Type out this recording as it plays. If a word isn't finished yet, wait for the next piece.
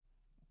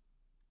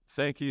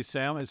Thank you,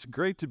 Sam. It's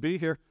great to be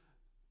here.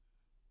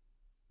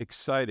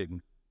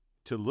 Exciting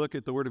to look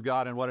at the Word of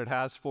God and what it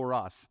has for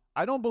us.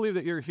 I don't believe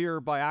that you're here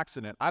by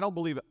accident. I don't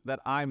believe that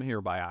I'm here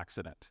by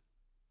accident.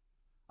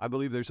 I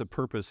believe there's a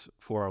purpose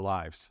for our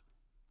lives.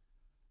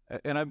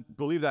 And I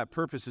believe that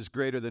purpose is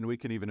greater than we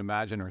can even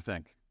imagine or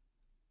think.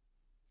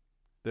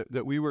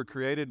 That we were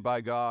created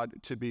by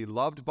God to be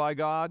loved by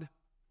God.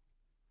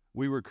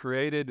 We were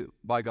created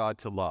by God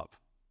to love.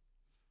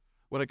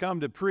 When I come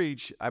to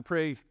preach, I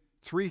pray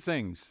three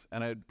things,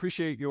 and I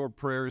appreciate your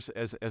prayers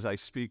as I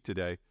speak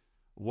today.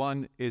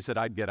 One is that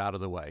I'd get out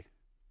of the way.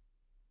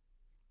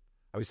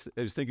 I was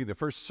thinking the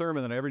first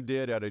sermon that I ever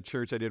did at a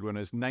church I did when I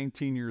was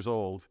 19 years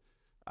old.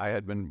 I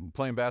had been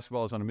playing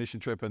basketball. I was on a mission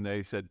trip, and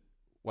they said,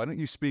 "Why don't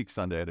you speak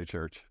Sunday at a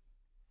church?"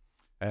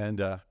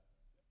 And I'm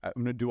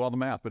going to do all the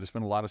math, but it's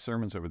been a lot of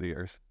sermons over the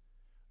years.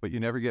 But you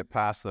never get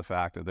past the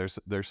fact that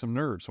there's some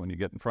nerves when you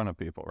get in front of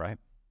people, right?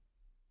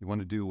 You want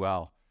to do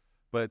well.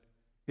 But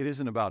it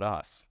isn't about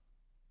us.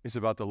 It's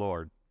about the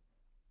Lord.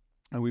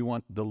 And we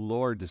want the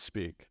Lord to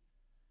speak.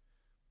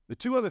 The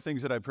two other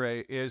things that I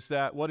pray is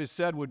that what is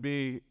said would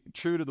be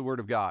true to the Word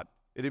of God.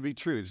 It'd be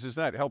true. It's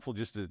not helpful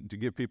just to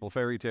give people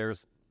fairy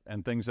tales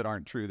and things that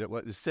aren't true. That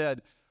what is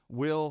said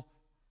will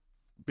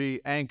be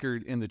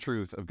anchored in the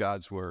truth of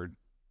God's Word.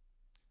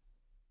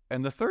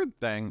 And the third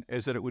thing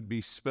is that it would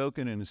be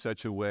spoken in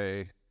such a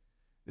way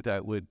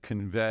that would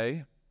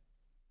convey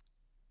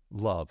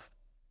love.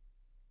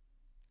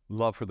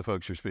 Love for the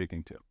folks you're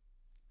speaking to.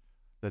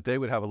 That they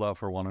would have a love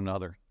for one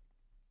another.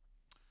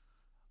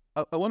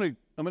 I'm going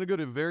to go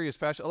to various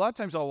passages. A lot of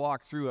times I'll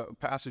walk through a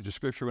passage of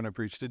Scripture when I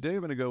preach. Today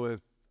I'm going to go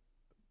with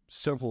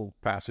several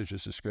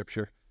passages of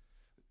Scripture.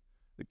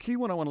 The key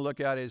one I want to look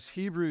at is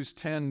Hebrews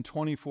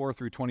 10:24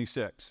 through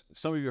 26.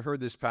 Some of you have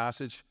heard this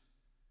passage.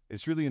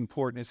 It's really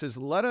important. It says,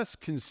 let us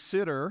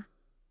consider,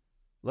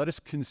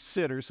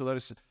 so let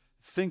us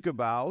think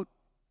about,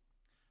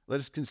 let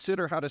us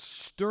consider how to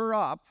stir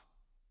up.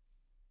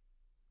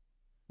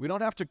 We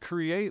don't have to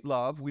create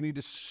love. We need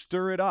to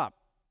stir it up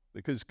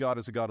because God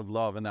is a God of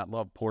love, and that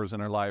love pours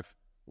in our life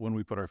when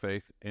we put our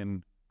faith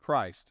in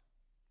Christ.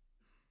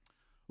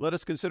 Let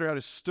us consider how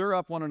to stir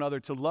up one another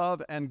to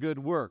love and good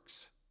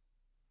works,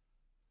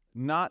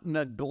 not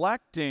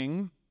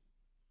neglecting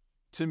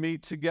to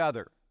meet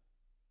together,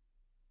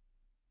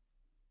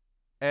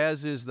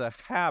 as is the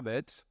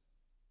habit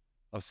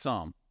of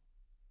some,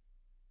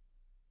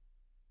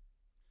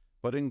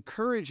 but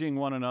encouraging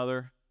one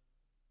another,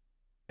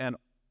 and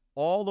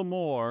all the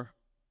more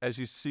as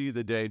you see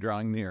the day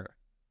drawing near,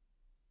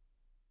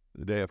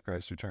 the day of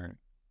Christ's return.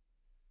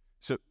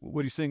 So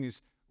what he's saying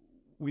is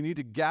we need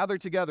to gather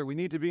together. We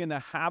need to be in the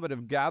habit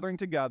of gathering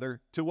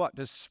together to what?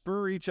 To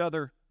spur each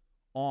other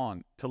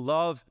on, to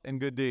love and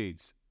good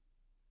deeds.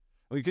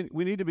 We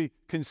need to be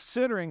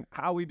considering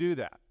how we do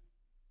that.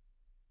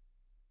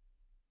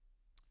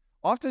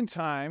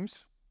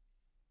 Oftentimes,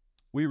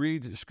 we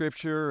read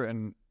Scripture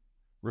and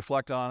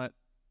reflect on it,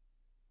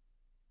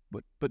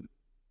 but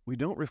we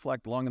don't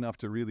reflect long enough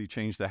to really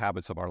change the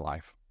habits of our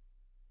life.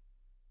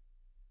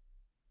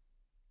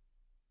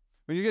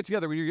 When you get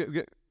together, when you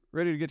get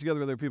ready to get together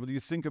with other people, do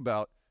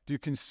you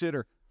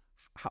consider,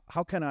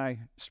 how can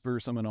I spur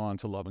someone on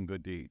to love and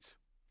good deeds?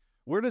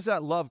 Where does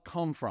that love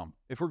come from?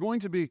 If we're going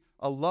to be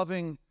a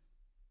loving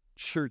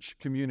church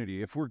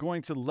community, if we're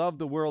going to love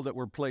the world that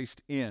we're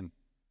placed in,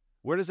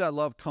 where does that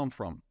love come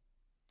from?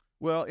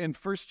 Well, in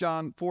 1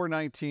 John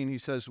 4:19, he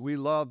says, we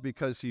love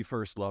because he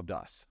first loved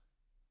us.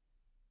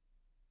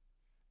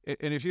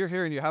 And if you're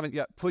here and you haven't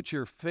yet put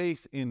your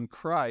faith in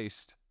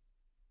Christ,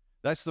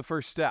 that's the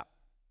first step.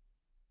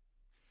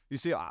 You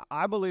see,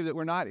 I believe that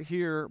we're not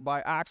here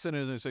by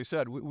accident, as I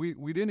said.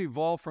 We didn't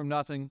evolve from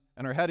nothing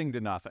and are heading to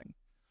nothing.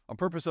 The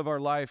purpose of our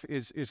life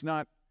is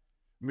not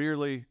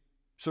merely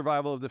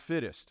survival of the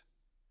fittest.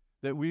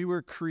 That we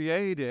were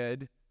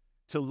created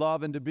to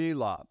love and to be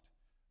loved.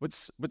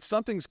 But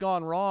something's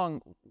gone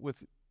wrong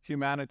with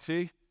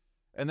humanity,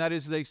 and that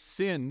is they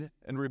sinned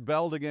and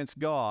rebelled against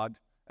God.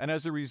 And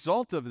as a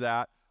result of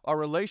that, our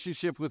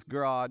relationship with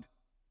God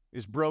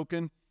is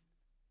broken,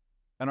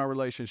 and our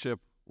relationship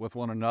with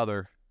one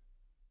another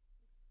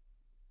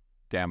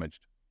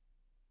damaged.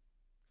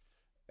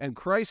 And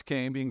Christ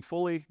came, being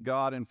fully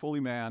God and fully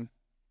man,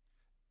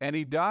 and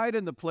he died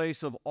in the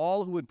place of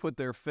all who would put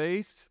their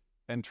faith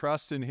and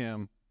trust in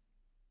him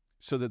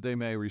so that they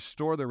may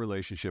restore their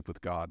relationship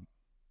with God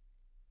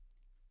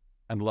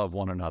and love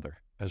one another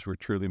as we're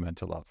truly meant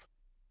to love.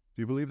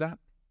 Do you believe that?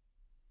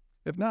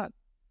 If not,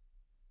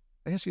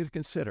 I ask you to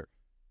consider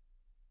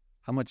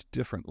how much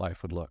different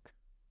life would look.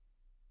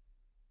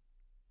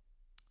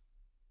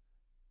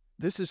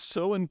 This is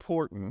so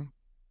important.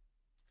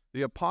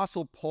 The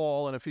Apostle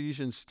Paul in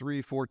Ephesians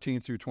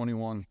 3:14 through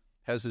 21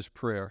 has this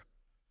prayer.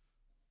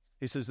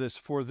 He says this,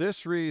 for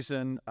this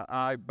reason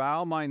I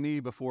bow my knee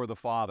before the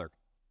Father,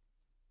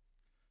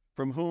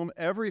 from whom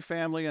every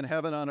family in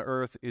heaven and on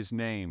earth is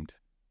named,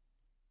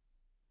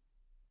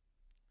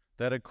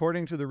 that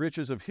according to the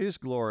riches of his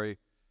glory,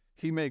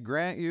 he may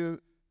grant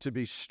you to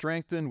be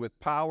strengthened with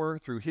power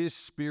through his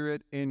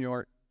Spirit in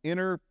your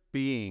inner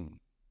being,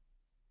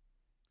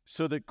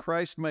 so that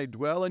Christ may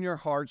dwell in your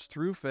hearts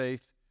through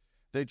faith,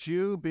 that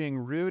you, being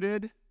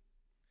rooted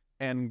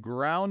and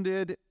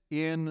grounded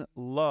in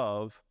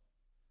love,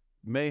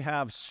 may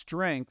have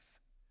strength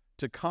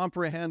to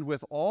comprehend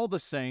with all the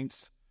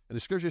saints. And the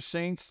scripture,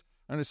 saints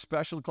are a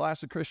special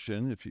class of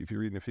Christian. If you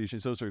read in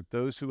Ephesians, those are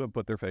those who have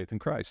put their faith in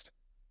Christ.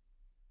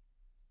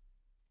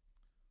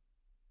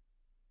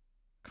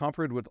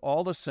 Comprehend with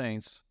all the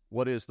saints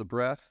what is the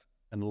breadth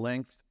and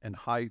length and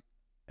height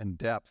and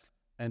depth,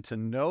 and to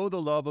know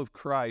the love of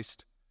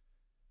Christ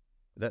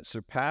that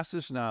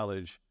surpasses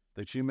knowledge,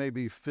 that you may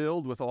be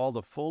filled with all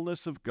the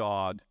fullness of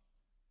God.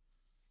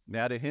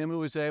 Now to him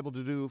who is able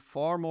to do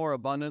far more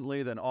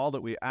abundantly than all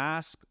that we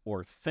ask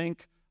or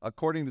think,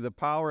 according to the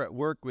power at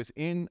work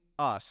within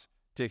us,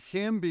 to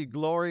him be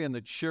glory in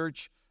the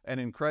church and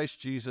in Christ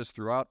Jesus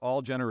throughout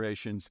all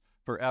generations,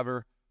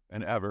 forever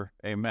and ever.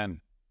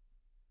 Amen.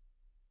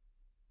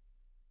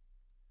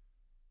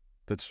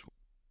 That's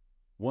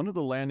one of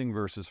the landing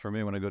verses for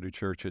me when I go to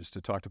churches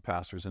to talk to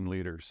pastors and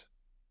leaders,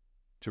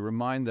 to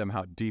remind them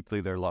how deeply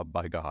they're loved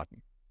by God.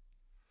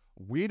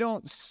 We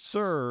don't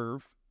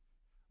serve,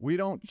 we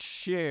don't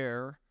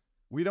share,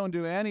 we don't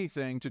do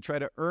anything to try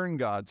to earn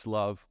God's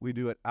love. We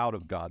do it out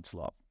of God's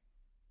love.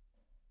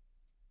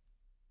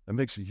 That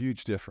makes a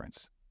huge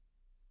difference.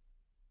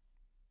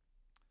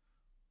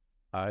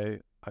 I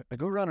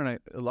go around and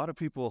a lot of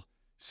people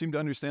seem to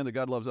understand that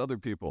God loves other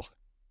people.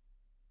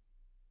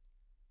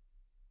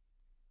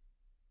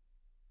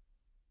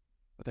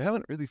 But they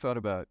haven't really thought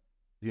about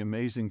the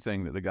amazing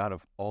thing that the God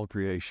of all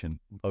creation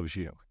loves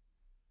you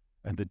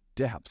and the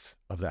depth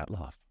of that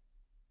love.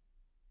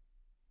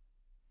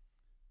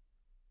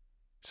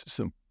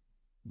 So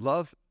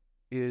love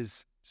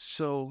is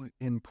so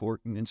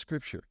important in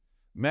Scripture.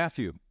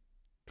 Matthew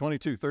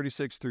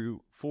 22:36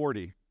 through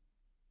 40.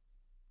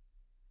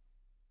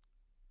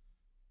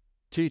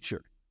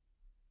 Teacher,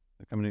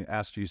 I'm going to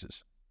ask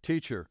Jesus,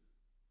 teacher,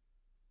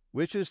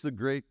 which is the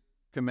great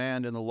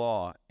command in the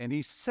law? And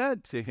he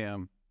said to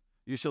him,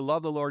 you shall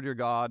love the Lord your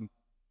God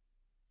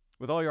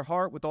with all your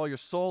heart, with all your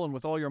soul, and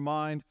with all your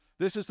mind.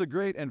 This is the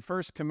great and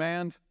first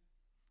command.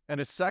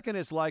 And a second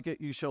is like it,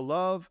 you shall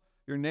love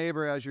your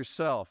neighbor as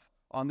yourself.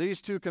 On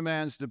these two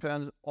commands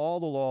depend all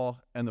the law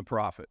and the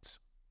prophets.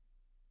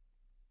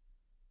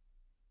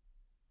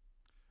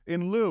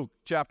 In Luke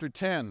chapter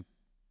 10,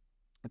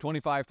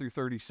 25 through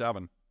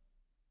 37,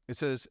 it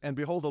says, and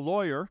behold, a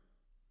lawyer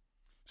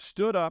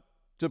stood up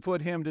to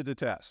put him to the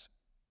test,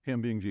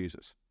 him being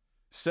Jesus,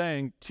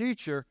 saying,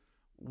 teacher,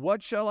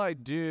 what shall I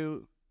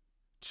do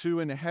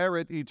to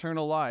inherit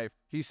eternal life?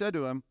 He said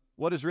to him,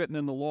 what is written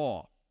in the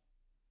law?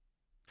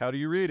 How do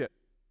you read it?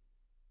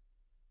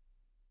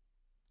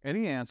 And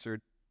he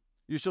answered,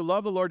 you shall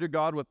love the Lord your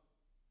God with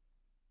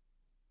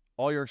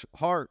all your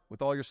heart,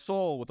 with all your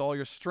soul, with all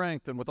your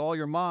strength, and with all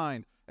your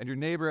mind, and your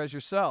neighbor as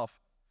yourself.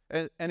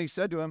 And he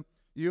said to him,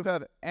 you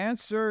have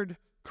answered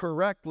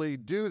correctly,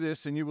 do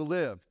this and you will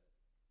live.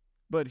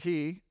 But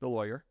he, the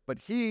lawyer,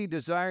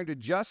 desiring to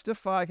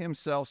justify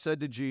himself, said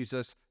to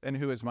Jesus, and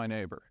who is my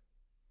neighbor?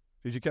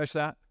 Did you catch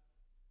that?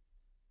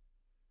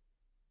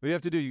 What you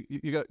have to do,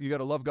 you got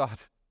to love God.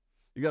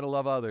 You got to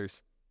love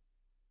others.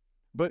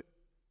 But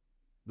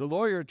the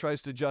lawyer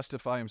tries to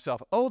justify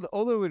himself. How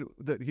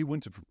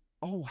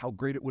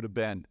great it would have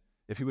been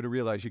if he would have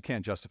realized you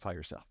can't justify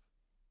yourself.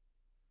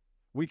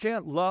 We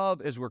can't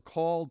love as we're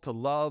called to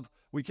love.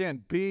 We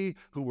can't be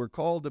who we're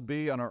called to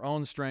be on our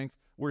own strength.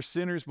 We're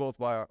sinners both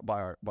by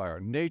our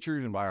nature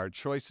and by our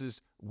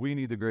choices. We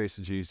need the grace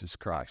of Jesus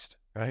Christ,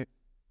 right?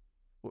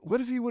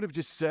 What if he would have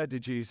just said to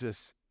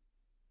Jesus,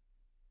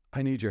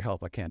 I need your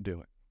help, I can't do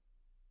it.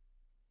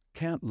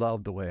 Can't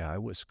love the way I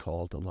was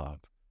called to love.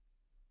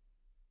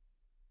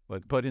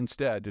 But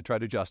instead, to try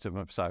to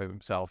justify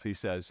himself, he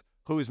says,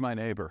 who is my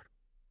neighbor?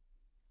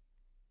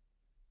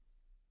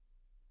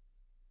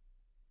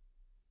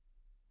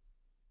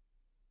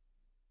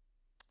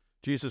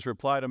 Jesus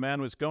replied, a man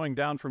was going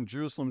down from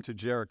Jerusalem to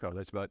Jericho.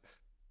 That's about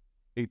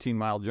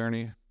 18-mile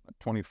journey,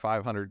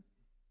 2,500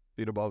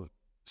 feet above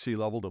sea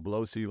level to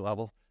below sea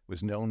level. It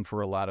was known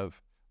for a lot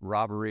of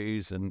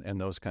robberies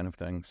and those kind of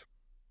things.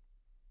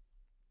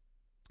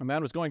 A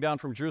man was going down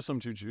from Jerusalem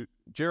to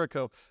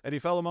Jericho, and he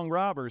fell among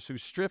robbers who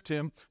stripped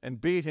him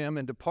and beat him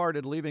and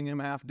departed, leaving him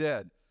half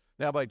dead.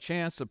 Now by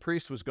chance, a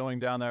priest was going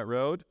down that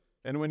road,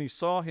 and when he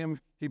saw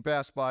him, he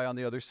passed by on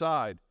the other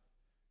side.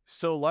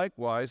 So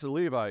likewise, a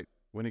Levite,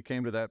 when he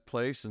came to that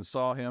place and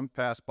saw him,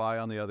 passed by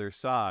on the other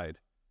side.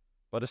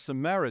 But a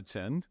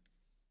Samaritan,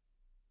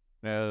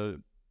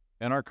 in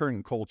our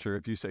current culture,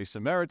 if you say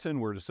Samaritan,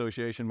 word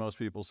association, most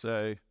people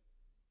say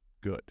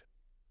good.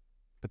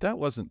 But that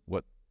wasn't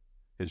what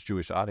his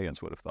Jewish audience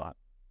would have thought.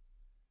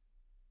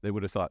 They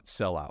would have thought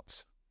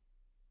sellouts.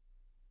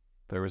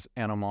 There was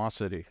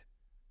animosity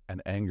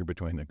and anger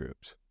between the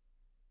groups.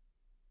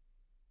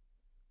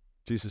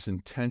 Jesus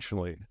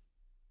intentionally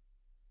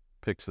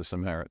picks the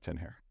Samaritan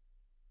here.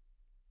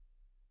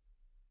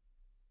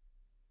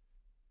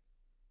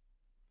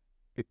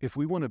 If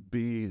we want to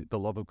be the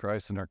love of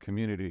Christ in our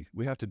community,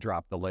 we have to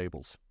drop the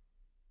labels.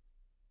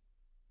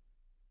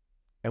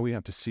 And we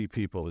have to see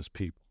people as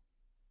people.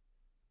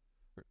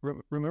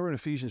 Remember in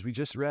Ephesians, we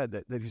just read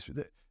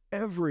that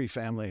every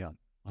family on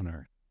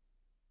earth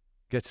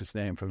gets its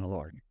name from the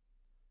Lord.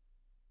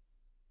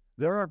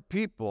 There are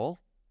people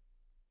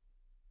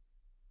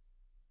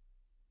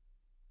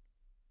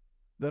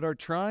that are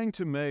trying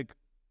to make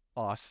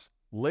us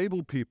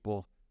label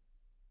people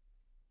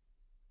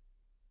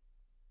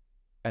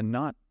and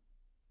not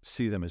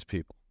see them as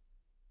people.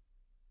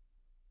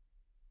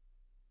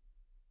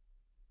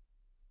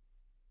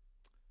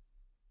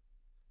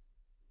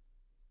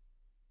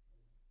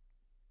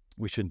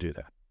 We shouldn't do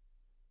that.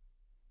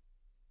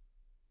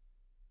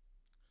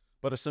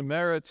 But a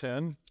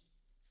Samaritan,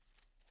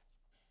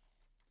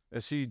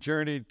 as he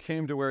journeyed,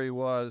 came to where he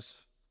was,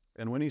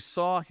 and when he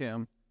saw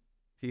him,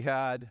 he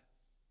had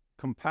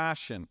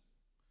compassion.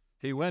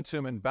 He went to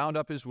him and bound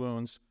up his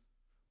wounds,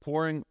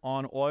 pouring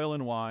on oil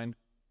and wine.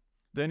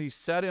 Then he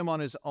set him on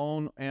his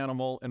own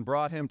animal and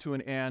brought him to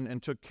an inn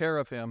and took care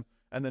of him.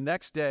 And the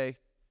next day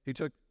he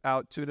took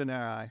out 2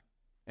 denarii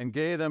and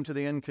gave them to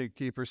the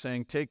innkeeper,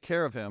 saying, "Take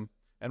care of him,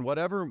 and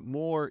whatever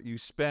more you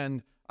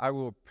spend, I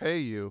will pay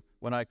you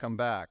when I come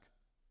back."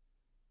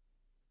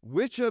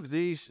 Which of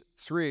these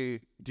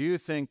three do you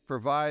think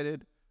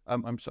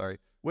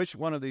which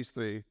one of these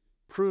three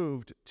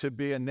proved to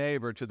be a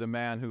neighbor to the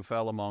man who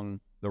fell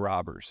among the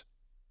robbers?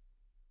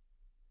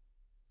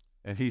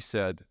 And he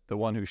said, the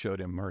one who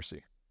showed him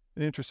mercy.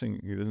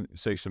 Interesting, he doesn't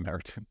say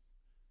Samaritan.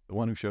 The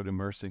one who showed him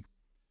mercy.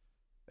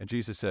 And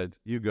Jesus said,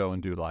 you go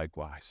and do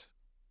likewise.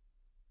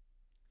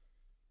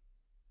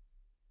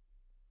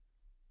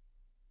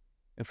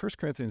 In 1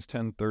 Corinthians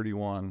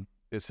 10:31,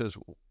 it says,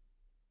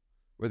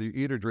 whether you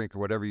eat or drink or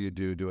whatever you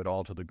do, do it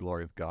all to the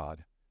glory of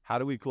God. How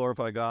do we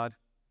glorify God?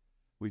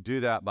 We do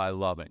that by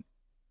loving.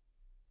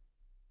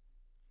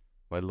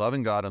 By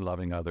loving God and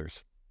loving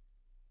others.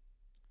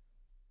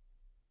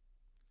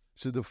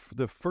 So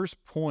the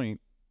first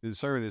point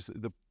is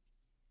that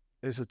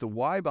the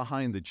why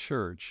behind the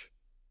church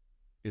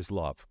is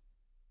love.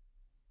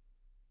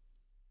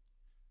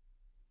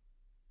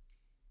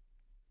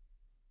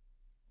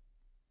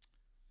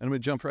 And I'm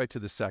going to jump right to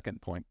the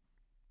second point.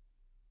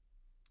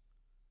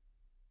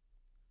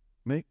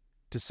 Make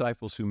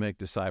disciples who make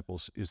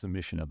disciples is the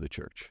mission of the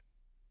church.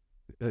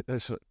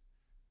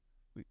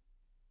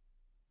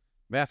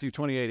 Matthew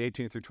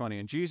 28:18-20.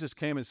 And Jesus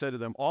came and said to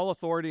them, all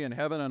authority in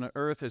heaven and on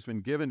earth has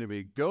been given to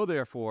me. Go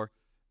therefore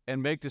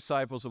and make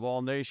disciples of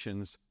all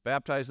nations,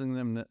 baptizing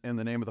them in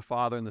the name of the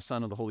Father and the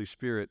Son and the Holy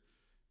Spirit,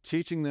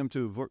 teaching them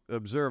to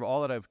observe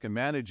all that I have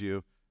commanded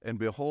you. And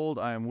behold,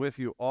 I am with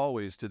you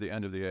always to the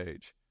end of the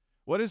age.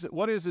 What is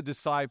a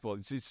disciple?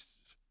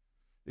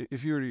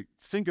 If you were to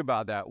think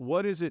about that,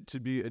 what is it to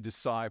be a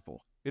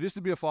disciple? It is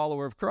to be a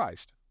follower of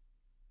Christ.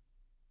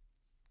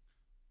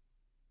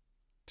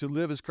 To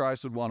live as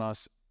Christ would want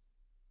us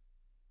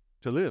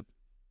to live.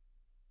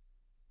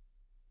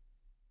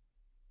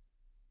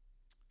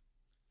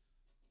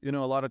 You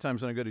know, a lot of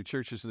times when I go to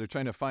churches and they're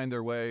trying to find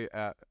their way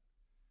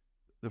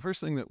the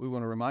first thing that we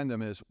want to remind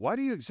them is, why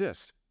do you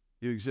exist?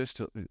 You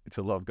exist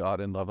to love God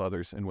and love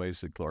others in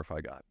ways that glorify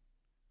God.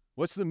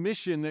 What's the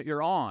mission that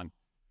you're on?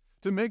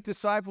 To make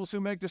disciples who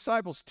make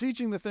disciples,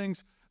 teaching the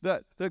things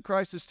that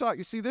Christ has taught.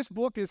 You see, this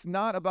book is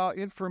not about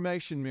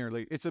information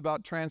merely. It's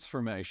about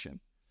transformation.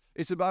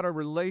 It's about a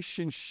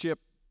relationship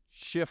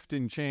shift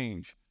and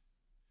change.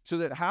 So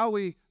that how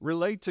we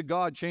relate to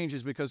God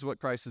changes because of what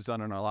Christ has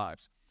done in our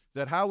lives.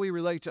 That how we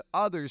relate to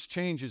others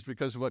changes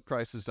because of what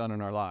Christ has done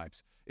in our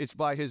lives. It's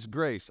by his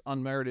grace,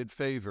 unmerited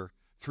favor,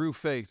 through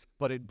faith,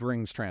 but it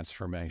brings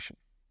transformation.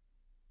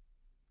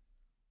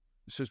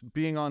 It's just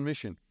being on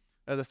mission.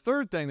 Now, the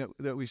third thing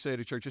that we say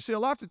to church, you see, a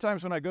lot of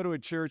times when I go to a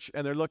church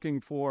and they're looking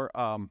for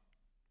a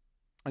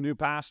new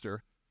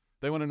pastor,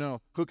 they want to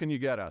know, who can you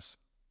get us?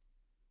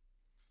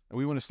 And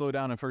we want to slow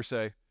down and first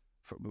say,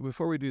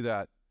 before we do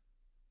that,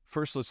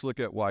 first let's look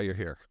at why you're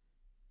here.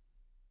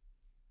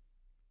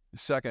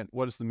 Second,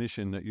 what is the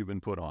mission that you've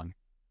been put on?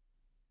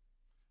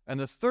 And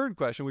the third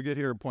question we get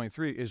here at point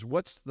 3 is,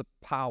 what's the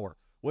power?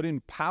 What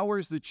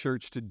empowers the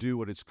church to do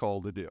what it's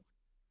called to do?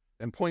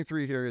 And point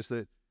 3 here is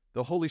that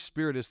the Holy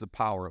Spirit is the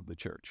power of the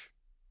church.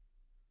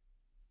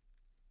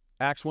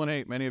 Acts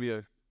 1:8, many of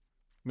you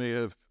may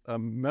have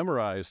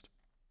memorized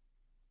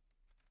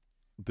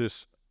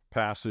this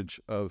passage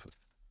of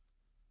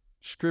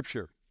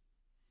Scripture.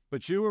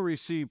 But you will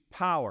receive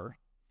power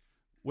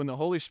when the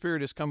Holy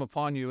Spirit has come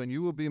upon you, and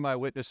you will be my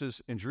witnesses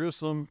in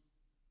Jerusalem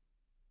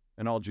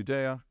and all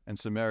Judea and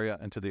Samaria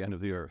and to the end of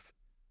the earth.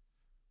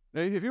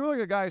 Now, if you look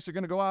at guys who are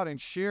going to go out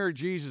and share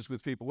Jesus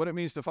with people, what it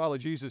means to follow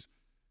Jesus,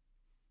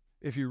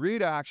 if you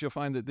read Acts, you'll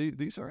find that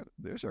these are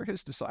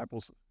his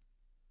disciples.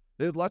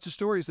 They had lots of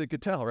stories they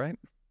could tell, right?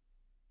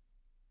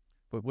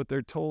 But what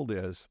they're told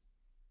is,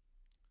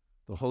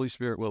 the Holy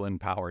Spirit will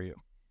empower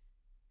you.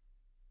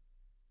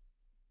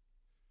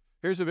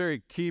 Here's a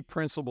very key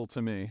principle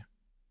to me.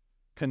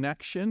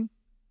 Connection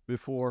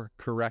before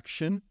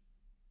correction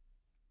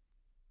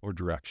or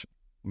direction.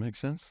 Make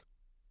sense?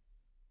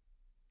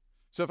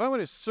 So if I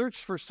want to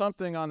search for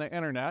something on the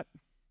internet,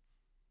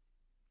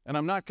 and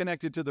I'm not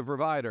connected to the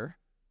provider,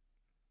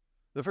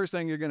 the first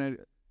thing you're going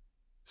to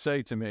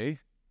say to me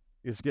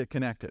is get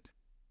connected.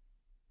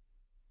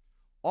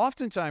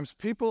 Oftentimes,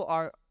 people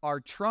are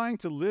trying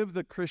to live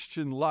the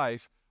Christian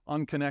life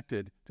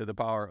unconnected to the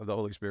power of the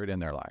Holy Spirit in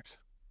their lives.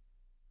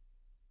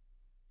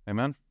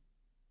 Amen?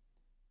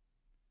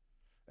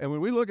 And when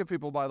we look at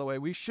people, by the way,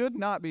 we should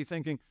not be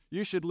thinking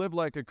you should live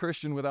like a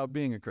Christian without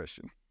being a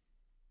Christian.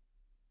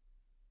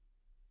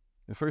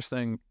 The first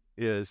thing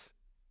is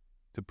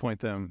to point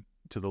them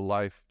to the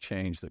life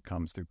change that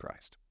comes through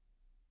Christ.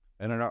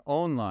 And in our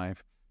own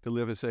life, to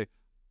live and say,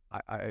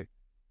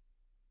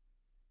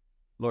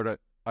 Lord,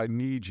 I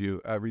need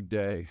you every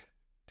day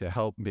to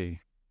help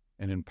me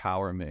and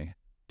empower me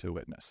to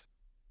witness.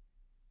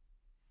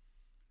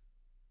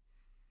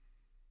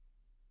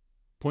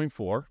 Point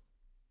 4,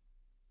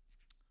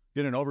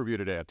 get an overview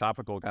today, a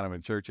topical kind of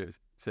in churches,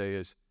 say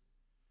is,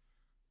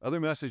 other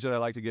message that I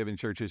like to give in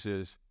churches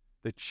is,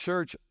 the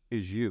church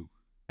is you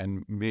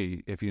and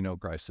me if you know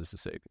Christ as the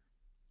Savior.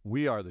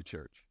 We are the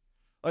church.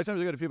 A lot of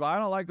times I go to people, I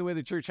don't like the way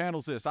the church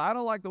handles this. I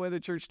don't like the way the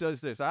church does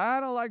this. I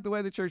don't like the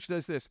way the church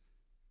does this.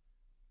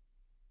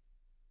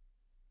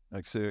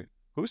 Like, say,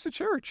 who's the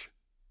church?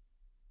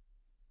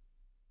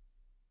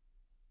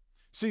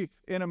 See,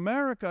 in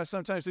America,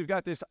 sometimes we've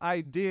got this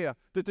idea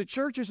that the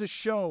church is a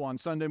show on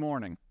Sunday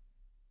morning.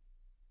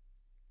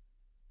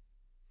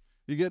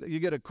 You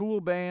get a cool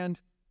band,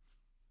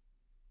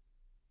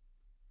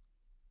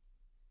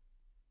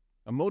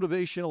 a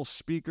motivational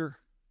speaker,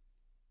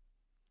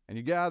 and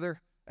you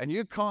gather, and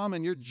you come,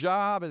 and your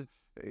job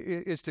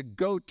is to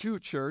go to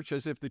church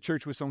as if the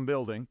church was some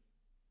building,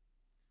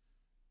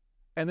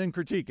 and then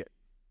critique it.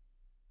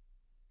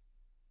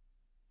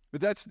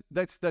 But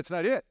that's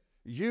not it.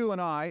 You and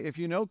I, if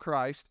you know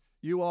Christ,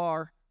 you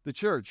are the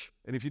church.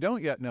 And if you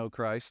don't yet know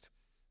Christ,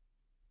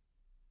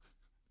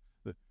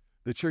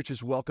 the church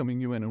is welcoming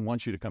you in and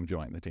wants you to come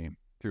join the team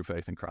through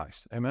faith in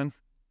Christ. Amen?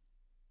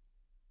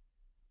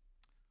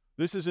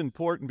 This is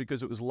important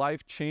because it was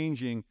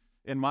life-changing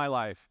in my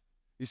life.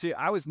 You see,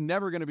 I was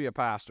never going to be a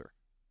pastor.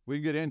 We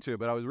can get into it,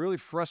 but I was really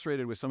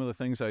frustrated with some of the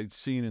things I'd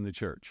seen in the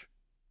church.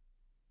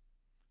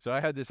 So I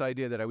had this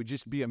idea that I would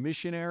just be a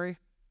missionary.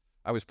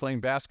 I was playing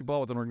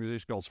basketball with an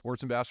organization called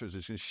Sports Ambassadors. I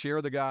was going to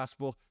share the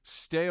gospel,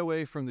 stay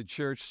away from the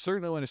church,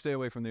 certainly want to stay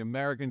away from the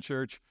American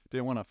church,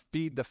 didn't want to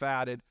feed the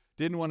fatted,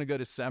 didn't want to go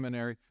to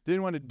seminary,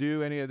 didn't want to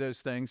do any of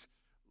those things.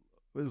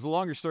 It was a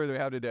longer story than we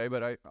have today,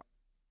 but I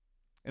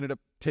ended up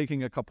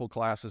taking a couple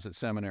classes at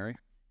seminary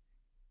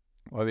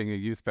while being a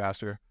youth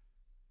pastor.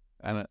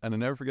 And I'll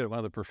never forget it, one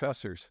of the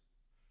professors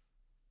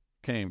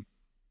came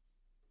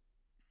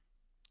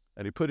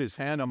and he put his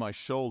hand on my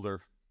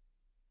shoulder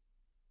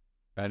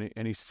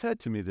and he said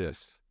to me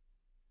this,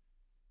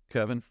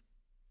 Kevin,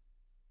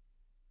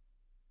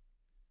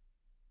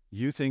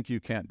 you think you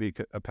can't be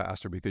a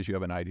pastor because you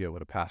have an idea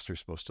what a pastor is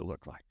supposed to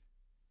look like.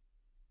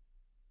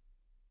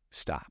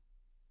 Stop.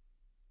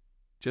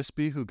 Just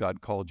be who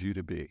God called you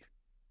to be.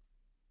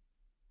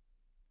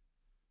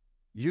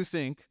 You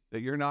think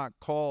that you're not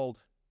called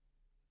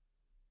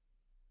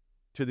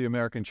to the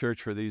American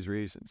church for these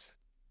reasons.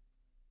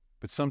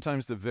 But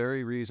sometimes the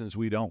very reasons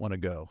we don't want to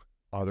go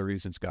are the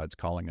reasons God's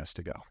calling us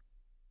to go.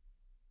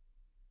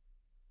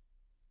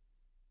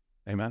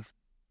 Amen?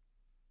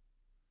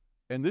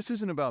 And this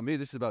isn't about me,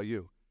 this is about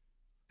you.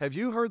 Have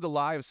you heard the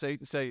lie of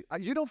Satan say,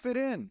 you don't fit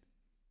in?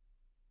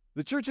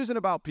 The church isn't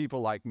about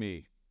people like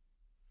me.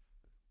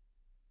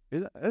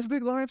 That's a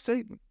big lie of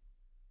Satan.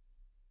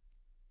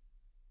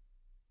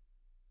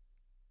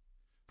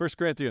 1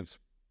 Corinthians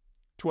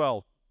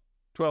 12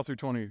 through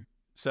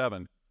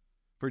 27.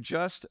 For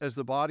just as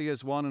the body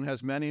is one and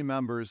has many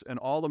members, and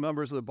all the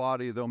members of the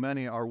body, though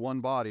many, are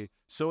one body,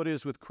 so it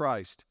is with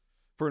Christ.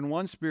 For in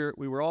one Spirit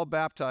we were all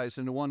baptized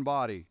into one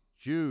body,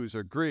 Jews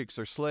or Greeks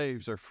or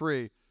slaves or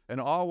free, and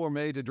all were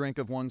made to drink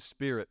of one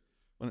Spirit.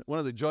 One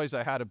of the joys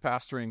I had of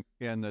pastoring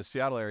in the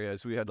Seattle area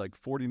is we had like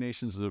 40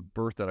 nations of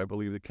birth that I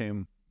believe that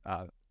came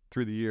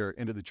through the year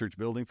into the church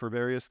building for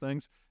various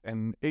things,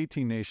 and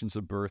 18 nations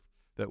of birth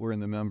that were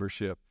in the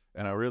membership.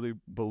 And I really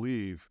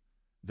believe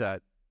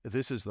that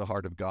this is the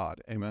heart of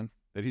God, amen?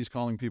 That he's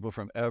calling people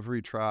from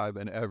every tribe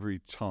and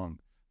every tongue.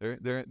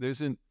 There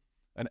isn't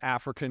an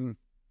African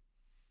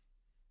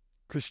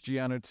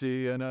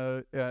Christianity and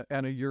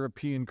a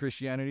European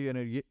Christianity and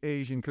an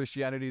Asian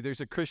Christianity. There's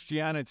a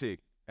Christianity,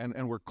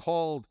 and we're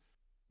called to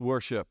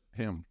worship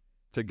him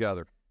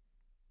together.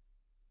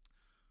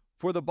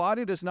 For the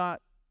body does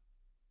not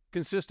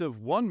consist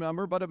of one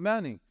member, but of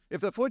many.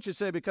 If the foot should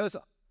say, because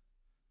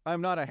I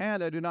am not a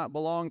hand, I do not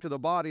belong to the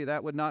body,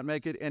 that would not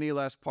make it any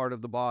less part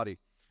of the body.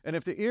 And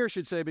if the ear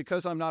should say,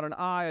 because I'm not an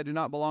eye, I do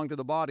not belong to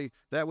the body,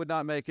 that would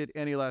not make it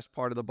any less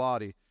part of the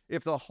body.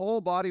 If the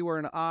whole body were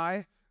an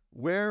eye,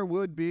 where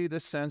would be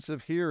the sense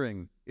of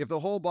hearing? If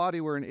the whole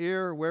body were an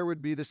ear, where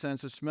would be the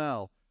sense of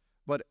smell?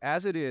 But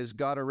as it is,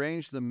 God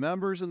arranged the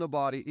members in the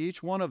body,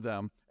 each one of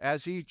them,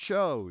 as he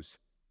chose.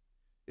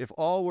 If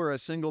all were a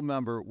single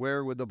member,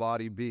 where would the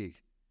body be?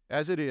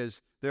 As it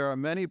is, there are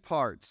many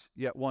parts,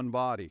 yet one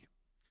body.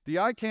 The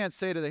eye can't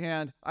say to the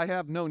hand, I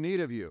have no need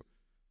of you.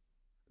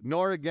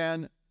 Nor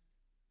again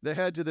the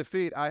head to the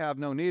feet, I have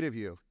no need of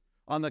you.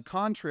 On the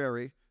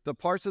contrary, the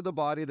parts of the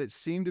body that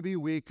seem to be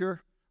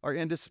weaker are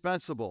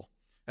indispensable.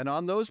 And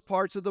on those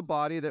parts of the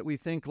body that we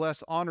think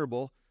less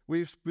honorable,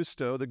 we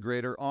bestow the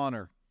greater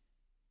honor.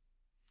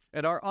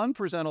 And our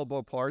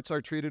unpresentable parts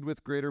are treated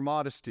with greater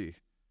modesty,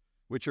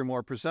 which your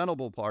more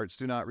presentable parts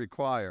do not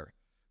require.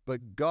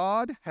 But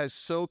God has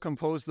so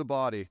composed the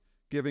body,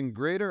 giving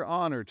greater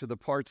honor to the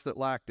parts that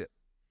lacked it,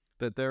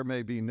 that there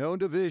may be no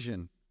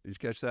division. Did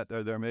you catch that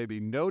there? There may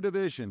be no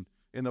division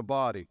in the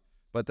body,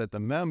 but that the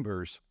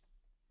members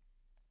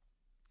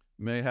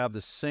may have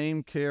the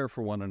same care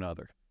for one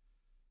another.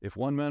 If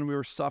one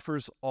member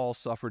suffers, all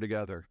suffer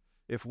together.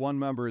 If one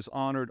member is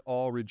honored,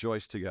 all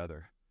rejoice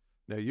together.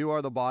 Now you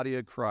are the body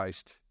of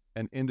Christ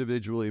and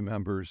individually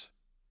members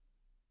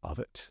of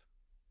it.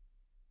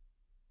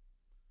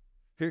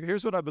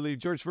 Here's what I believe.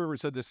 George Verwer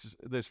said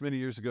this many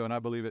years ago, and I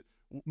believe it.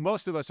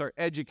 Most of us are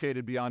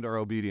educated beyond our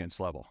obedience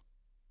level.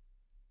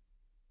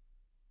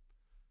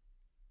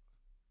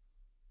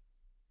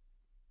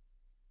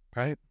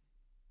 Right?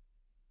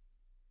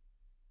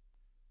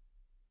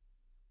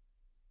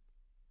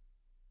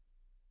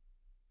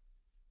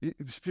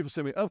 People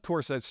say to me, of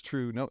course that's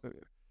true. No,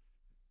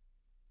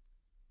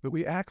 but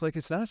we act like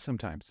it's not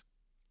sometimes.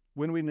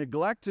 When we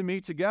neglect to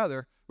meet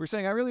together, we're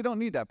saying, I really don't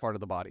need that part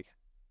of the body.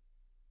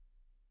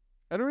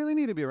 I don't really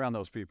need to be around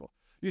those people.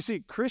 You see,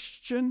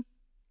 Christian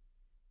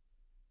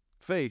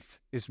faith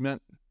is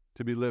meant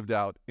to be lived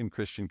out in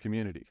Christian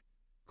community.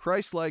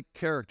 Christ-like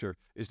character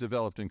is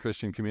developed in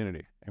Christian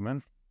community.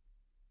 Amen?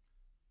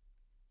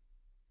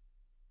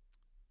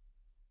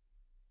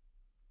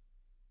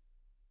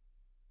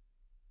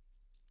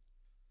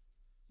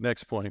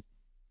 Next point.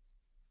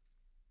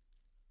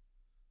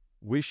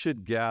 We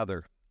should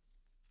gather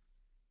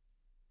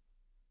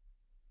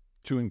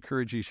to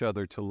encourage each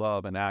other to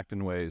love and act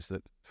in ways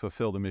that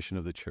fulfill the mission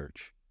of the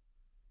church.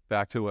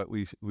 Back to what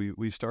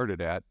we started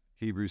at,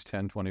 Hebrews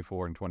 10,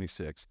 24 and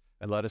 26.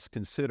 And let us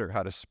consider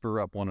how to spur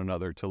up one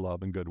another to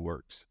love and good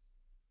works.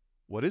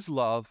 What is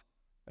love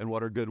and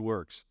what are good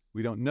works?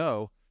 We don't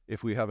know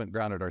if we haven't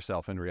grounded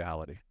ourselves in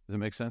reality. Does it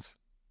make sense?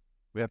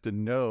 We have to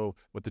know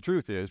what the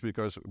truth is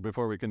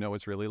before we can know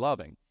what's really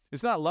loving.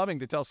 It's not loving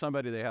to tell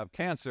somebody they have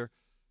cancer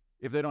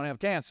if they don't have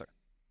cancer.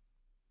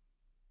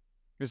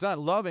 It's not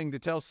loving to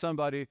tell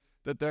somebody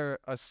that they're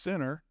a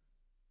sinner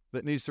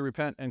that needs to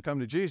repent and come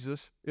to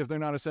Jesus if they're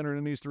not a sinner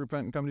that needs to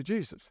repent and come to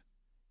Jesus.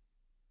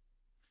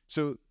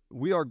 So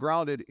we are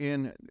grounded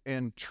in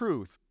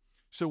truth.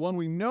 So when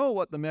we know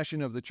what the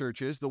mission of the church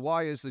is, the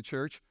why is the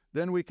church,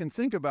 then we can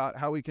think about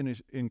how we can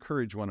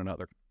encourage one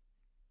another.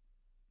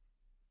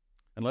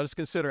 And let us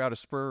consider how to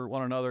spur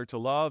one another to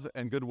love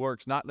and good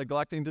works, not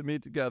neglecting to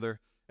meet together,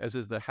 as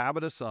is the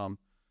habit of some,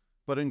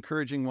 but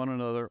encouraging one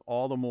another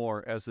all the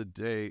more as the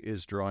day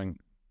is drawing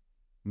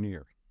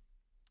near.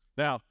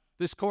 Now,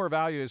 this core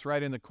value is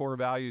right in the core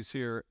values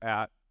here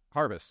at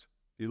Harvest.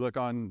 If you look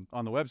on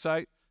the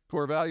website,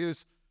 core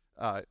values,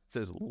 it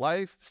says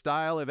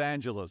lifestyle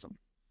evangelism.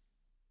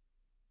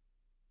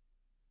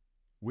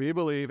 We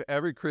believe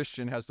every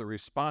Christian has the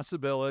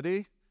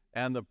responsibility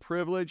and the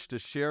privilege to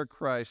share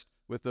Christ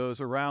with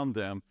those around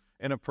them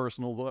in a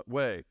personal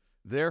way.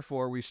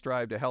 Therefore, we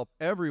strive to help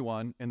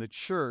everyone in the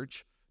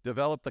church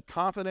develop the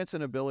confidence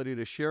and ability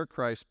to share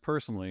Christ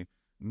personally,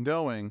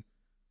 knowing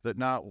that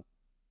not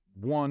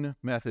one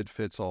method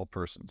fits all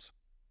persons.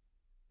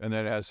 And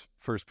that has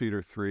 1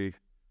 Peter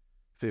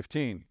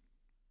 3:15.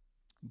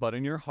 But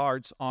in your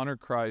hearts, honor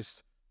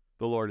Christ,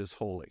 the Lord is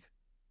holy.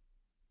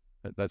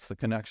 That's the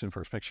connection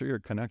first. Make sure you're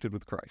connected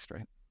with Christ,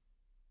 right?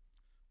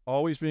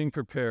 Always being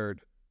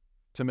prepared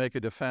to make a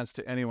defense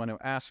to anyone who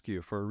asks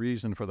you for a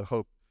reason for the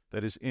hope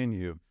that is in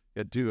you,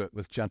 yet do it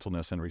with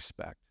gentleness and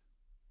respect.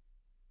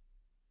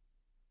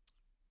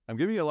 I'm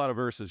giving you a lot of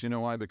verses. You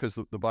know why? Because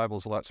the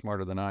Bible's a lot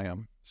smarter than I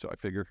am. So I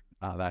figure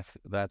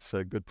that's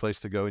a good place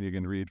to go, and you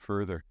can read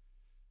further.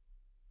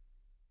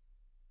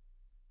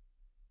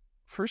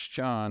 1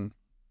 John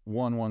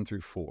 1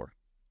 through 4.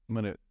 I'm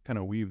going to kind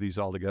of weave these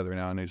all together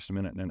now in just a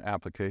minute in an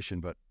application,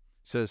 but it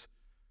says,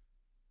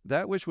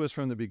 that which was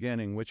from the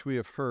beginning, which we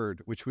have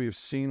heard, which we have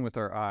seen with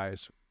our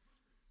eyes,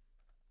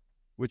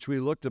 which we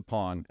looked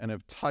upon and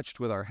have touched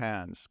with our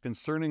hands,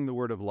 concerning the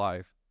word of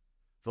life.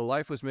 The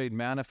life was made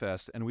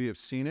manifest, and we have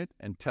seen it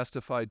and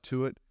testified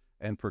to it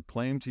and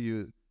proclaimed to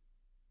you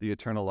the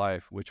eternal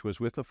life, which was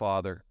with the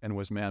Father and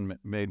was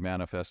made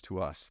manifest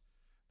to us.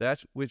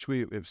 That which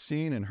we have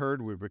seen and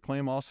heard we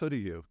proclaim also to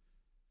you,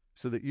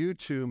 so that you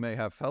too may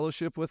have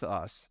fellowship with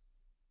us.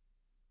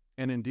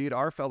 And indeed,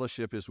 our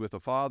fellowship is with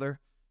the Father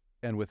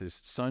and with his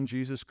Son,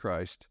 Jesus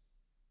Christ.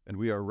 And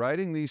we are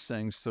writing these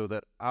things so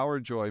that our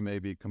joy may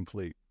be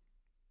complete.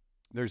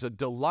 There's a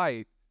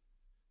delight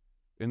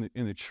in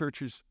the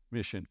church's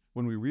mission.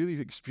 When we really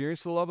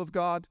experience the love of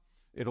God,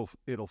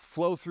 it'll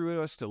flow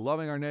through us to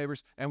loving our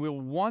neighbors, and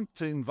we'll want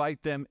to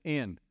invite them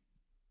in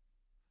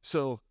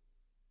so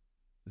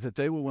that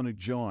they will want to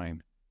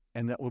join,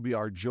 and that will be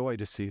our joy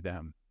to see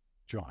them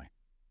join.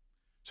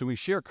 So when we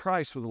share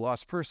Christ with a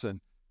lost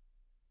person,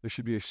 there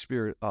should be a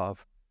spirit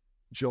of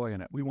joy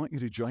in it. We want you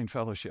to join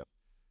fellowship.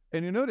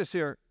 And you notice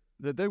here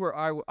that they were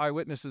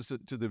eyewitnesses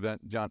to the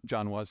event,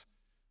 John was.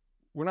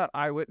 We're not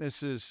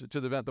eyewitnesses to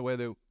the event the way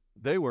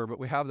they were, but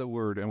we have the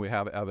word and we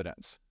have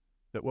evidence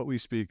that what we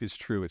speak is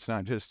true. It's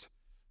not just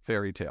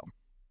fairy tale.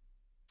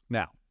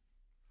 Now,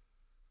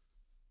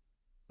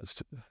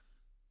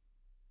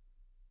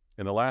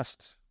 in the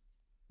last,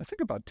 I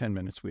think about 10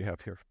 minutes we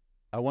have here,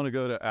 I want to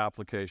go to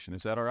application.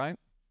 Is that all right?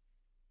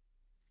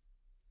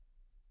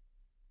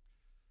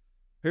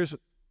 Here's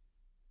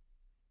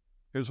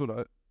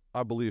what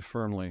I believe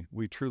firmly.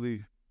 We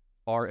truly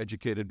are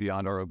educated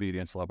beyond our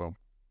obedience level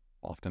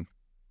often.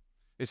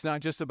 It's not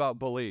just about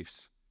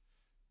beliefs.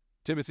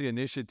 Timothy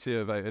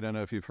Initiative, I don't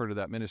know if you've heard of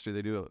that ministry.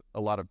 They do a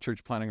lot of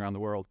church planting around the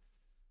world.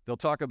 They'll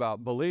talk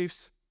about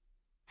beliefs,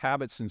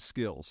 habits, and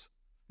skills.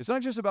 It's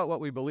not just about what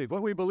we believe.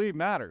 What we believe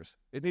matters.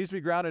 It needs to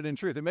be grounded in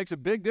truth. It makes a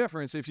big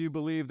difference if you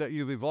believe that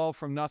you've evolved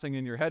from nothing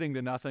and you're heading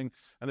to nothing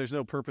and there's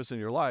no purpose in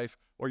your life,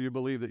 or you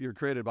believe that you're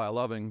created by a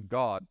loving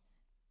God,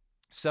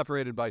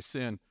 separated by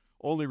sin,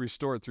 only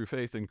restored through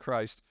faith in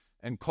Christ,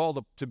 and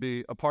called to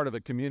be a part of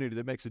a community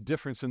that makes a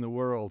difference in the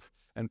world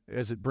and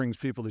as it brings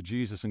people to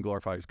Jesus and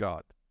glorifies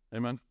God.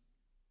 Amen?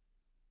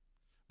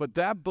 But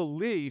that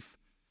belief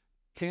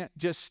can't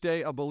just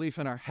stay a belief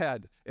in our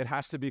head. It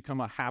has to become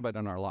a habit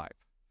in our life.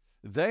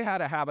 They had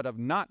a habit of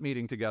not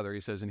meeting together, he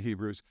says in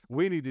Hebrews.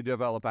 We need to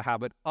develop a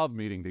habit of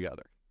meeting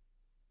together.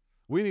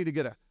 We need to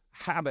get a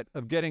habit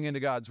of getting into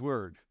God's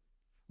Word.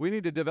 We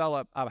need to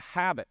develop a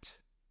habit.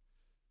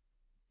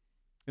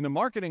 In the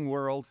marketing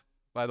world,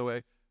 by the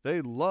way,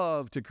 they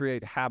love to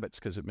create habits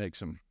because it makes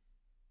them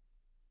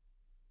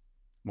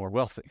more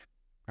wealthy,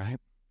 right?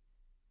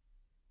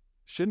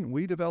 Shouldn't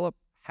we develop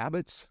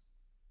habits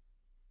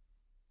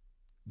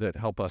that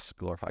help us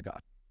glorify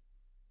God?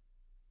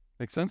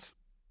 Make sense?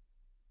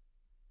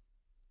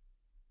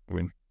 I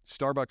mean,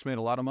 Starbucks made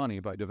a lot of money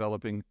by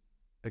developing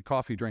a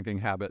coffee drinking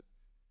habit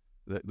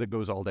that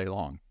goes all day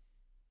long,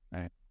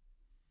 right?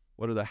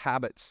 What are the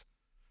habits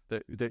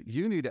that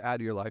you need to add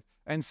to your life?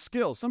 And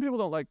skills. Some people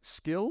don't like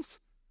skills,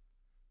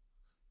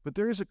 but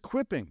there is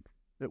equipping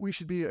that we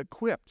should be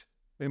equipped.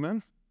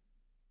 Amen?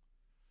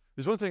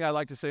 There's one thing I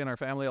like to say in our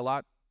family a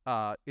lot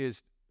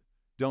is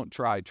don't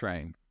try,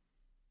 train.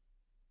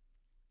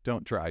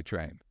 Don't try,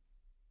 train.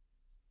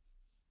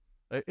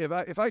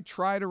 If I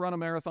try to run a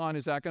marathon,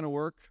 is that going to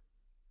work?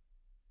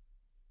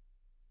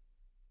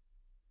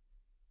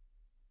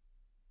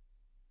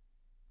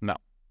 No.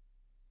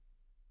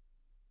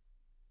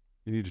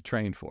 You need to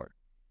train for it.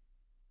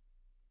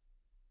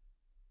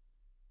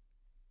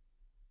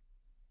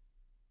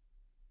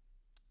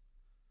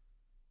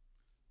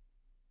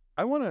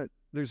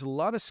 There's a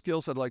lot of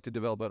skills I'd like to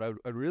develop, but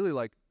I'd really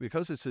like,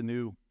 because it's a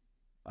new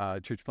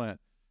church plant,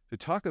 to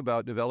talk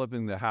about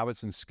developing the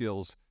habits and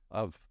skills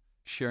of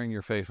sharing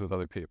your faith with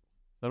other people.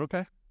 Is that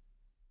okay?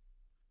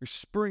 You're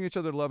spurring each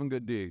other to love and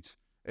good deeds.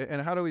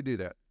 And how do we do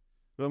that?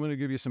 Well, I'm going to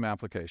give you some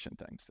application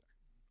things there.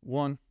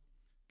 One,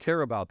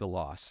 care about the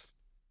lost.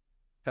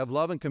 Have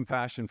love and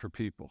compassion for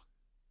people.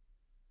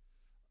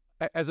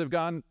 As I've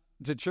gone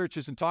to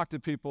churches and talked to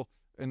people,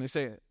 and they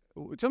say,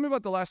 tell me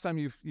about the last time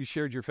you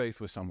shared your faith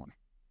with someone.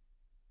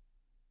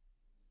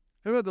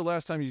 Tell me about the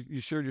last time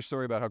you shared your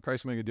story about how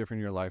Christ made a difference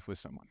in your life with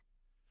someone.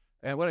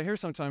 And what I hear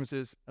sometimes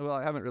is, well,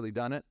 I haven't really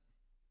done it.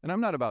 And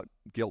I'm not about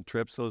guilt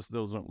trips. Those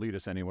don't lead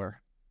us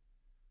anywhere.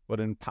 But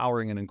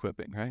empowering and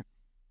equipping, right?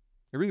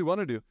 I really want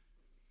to do.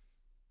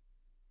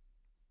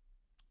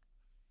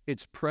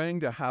 It's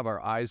praying to have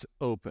our eyes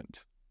opened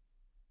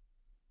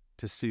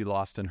to see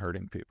lost and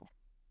hurting people.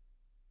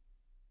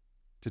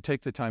 To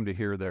take the time to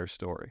hear their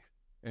story.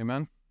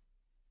 Amen?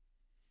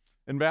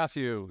 In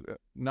Matthew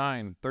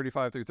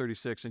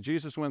 9:35-36, and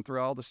Jesus went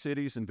through all the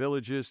cities and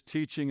villages,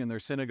 teaching in their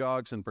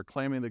synagogues and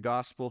proclaiming the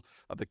gospel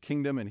of the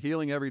kingdom and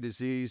healing every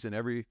disease and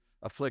every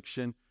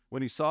affliction.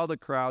 When he saw the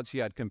crowds, he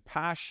had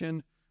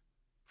compassion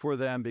for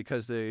them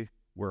because they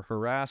were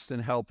harassed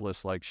and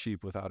helpless like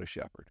sheep without a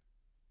shepherd.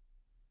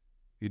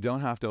 You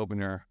don't have to open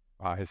your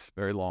eyes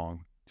very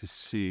long to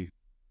see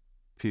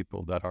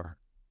people that are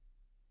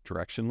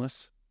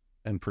directionless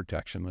and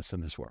protectionless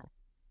in this world.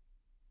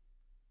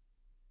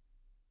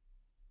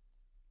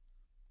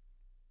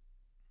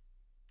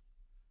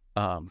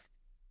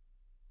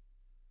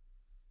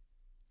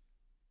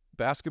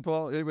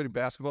 Basketball, anybody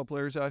basketball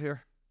players out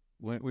here?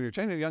 When you're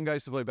training young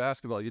guys to play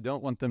basketball, you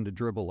don't want them to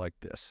dribble like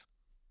this.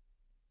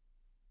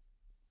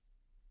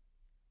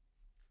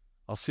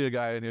 I'll see a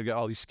guy and he'll got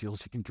all these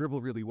skills. He can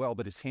dribble really well,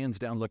 but his hand's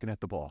down looking at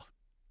the ball.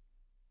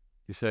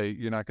 You say,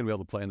 you're not going to be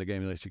able to play in the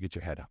game unless you get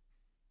your head up.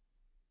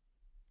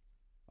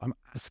 I'm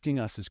asking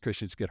us as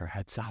Christians to get our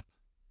heads up.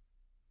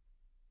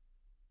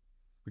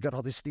 We got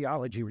all this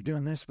theology, we're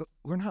doing this, but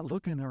we're not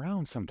looking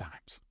around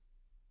sometimes.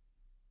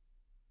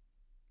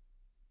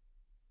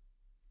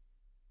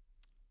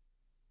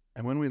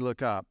 And when we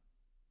look up,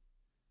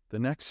 the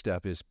next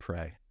step is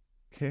pray.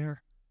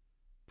 Care,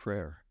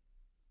 prayer.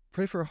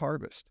 Pray for a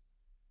harvest.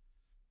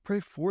 Pray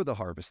for the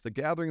harvest, the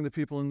gathering of the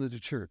people into the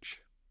church.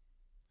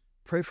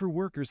 Pray for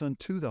workers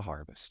unto the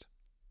harvest.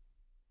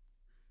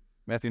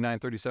 Matthew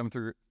 9:37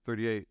 through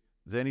 38.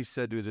 Then he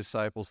said to his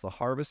disciples, the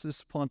harvest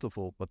is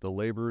plentiful, but the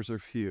laborers are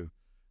few.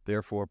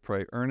 Therefore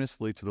pray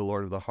earnestly to the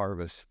Lord of the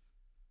harvest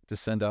to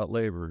send out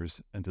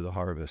laborers into the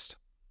harvest.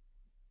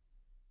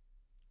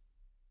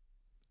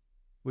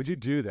 Would you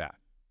do that?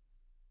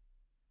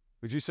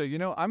 Would you say,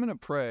 I'm going to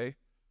pray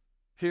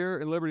here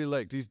in Liberty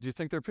Lake. Do you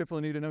think there are people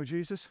who need to know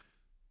Jesus?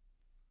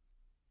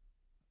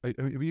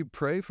 Will you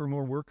pray for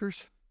more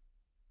workers?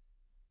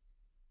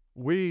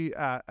 We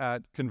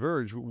at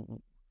Converge,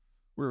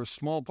 we're a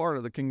small part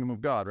of the kingdom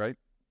of God, right?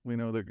 We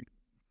know that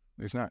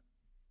there's not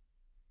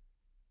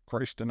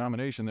Christ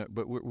denomination,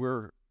 but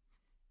we're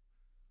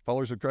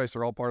followers of Christ.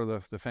 Are all part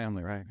of the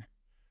family, right?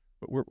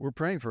 But we're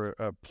praying for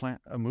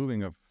a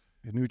moving of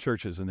new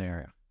churches in the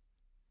area.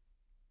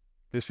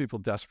 These people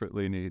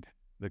desperately need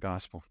the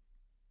gospel.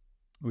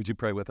 Would you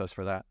pray with us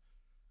for that?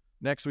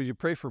 Next, would you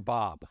pray for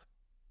Bob?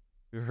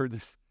 You heard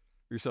this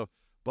yourself.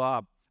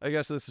 Bob, I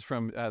guess this is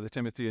from the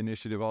Timothy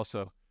Initiative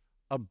also.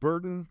 A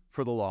burden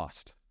for the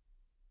lost.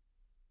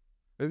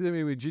 I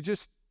mean, would you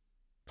just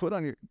put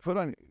on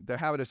the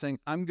habit of saying,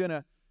 I'm going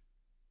to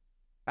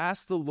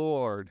ask the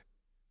Lord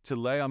to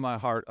lay on my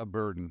heart a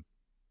burden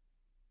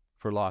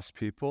for lost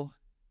people,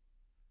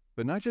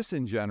 but not just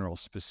in general,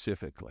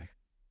 specifically.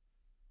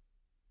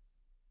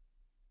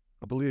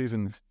 I believe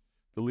in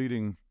the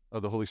leading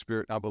of the Holy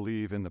Spirit. I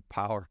believe in the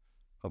power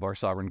of our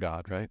sovereign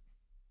God, right?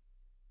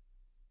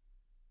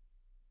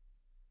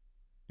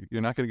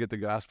 You're not going to get the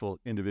gospel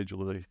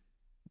individually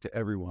to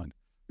everyone,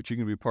 but you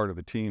can be part of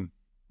a team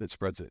that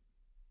spreads it.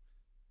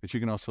 But you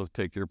can also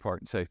take your part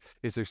and say,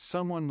 is there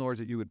someone, Lord,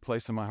 that you would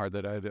place in my heart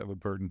that I'd have a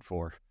burden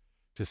for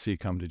to see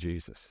come to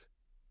Jesus?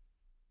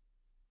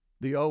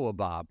 The Oa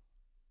Bob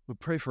would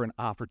pray for an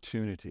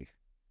opportunity.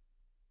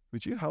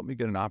 Would you help me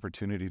get an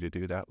opportunity to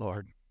do that,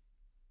 Lord?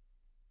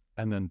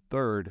 And then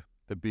third,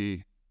 the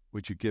B,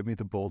 would you give me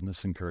the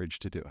boldness and courage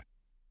to do it?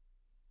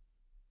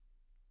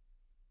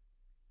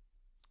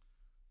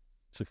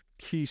 It's a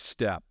key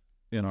step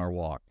in our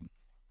walk.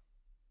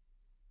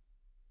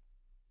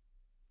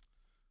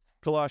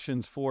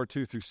 Colossians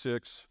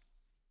 4:2-6.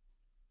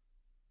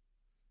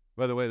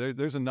 By the way,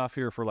 there's enough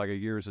here for like a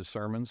year's of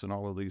sermons and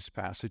all of these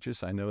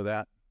passages. I know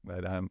that,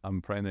 but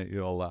I'm praying that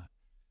you'll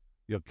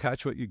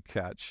catch what you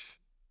catch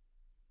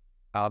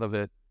out of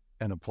it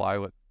and apply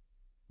what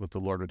the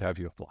Lord would have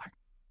you apply.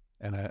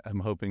 And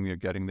I'm hoping you're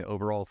getting the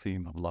overall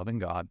theme of loving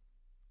God,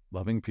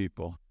 loving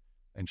people,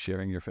 and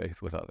sharing your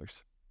faith with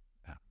others,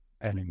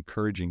 and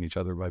encouraging each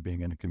other by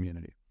being in a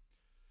community.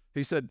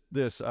 He said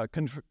this,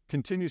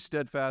 continue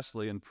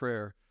steadfastly in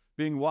prayer,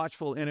 being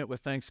watchful in it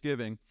with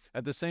thanksgiving.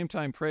 At the same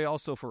time, pray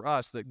also for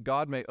us that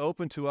God may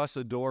open to us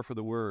a door for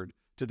the word,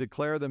 to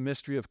declare the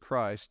mystery of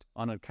Christ,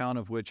 on account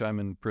of which I'm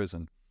in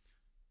prison.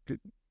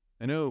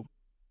 I know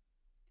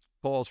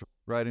Paul's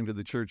writing to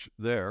the church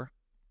there,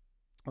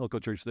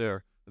 local church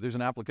there, but there's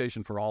an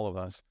application for all of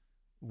us.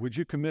 Would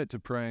you commit to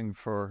praying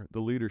for the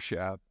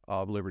leadership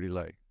of Liberty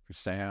Lake, for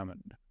Sam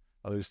and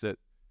others, that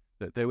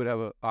they would have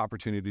an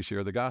opportunity to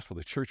share the gospel?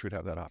 The church would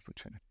have that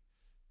opportunity.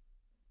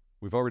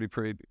 We've already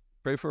pray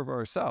for it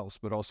ourselves,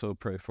 but also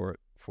pray for it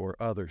for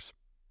others.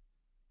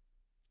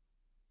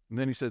 And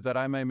then he said, that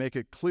I may make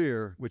it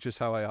clear which is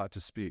how I ought to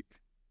speak.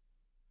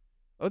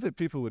 Oh, that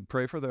people would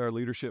pray for their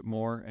leadership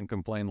more and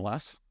complain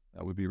less.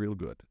 That would be real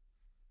good.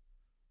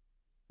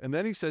 And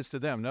then he says to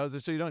them, no,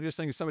 so you don't just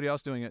think of somebody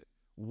else doing it.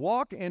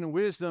 Walk in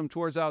wisdom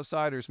towards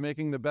outsiders,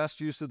 making the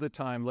best use of the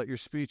time. Let your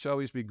speech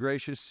always be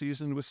gracious,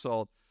 seasoned with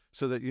salt,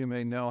 so that you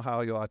may know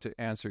how you ought to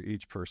answer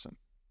each person.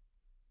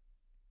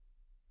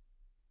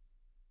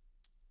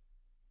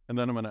 And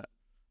then I'm going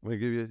to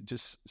give you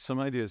just some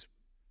ideas.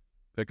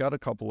 Pick out a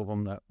couple of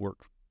them that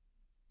work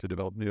to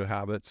develop new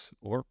habits,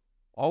 or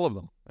all of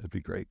them. That'd be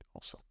great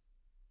also.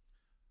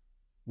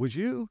 Would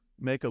you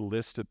make a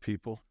list of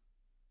people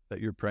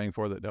that you're praying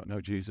for that don't know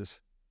Jesus?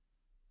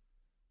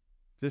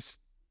 Just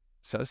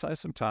set aside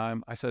some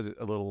time. I set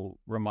a little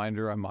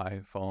reminder on my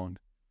phone.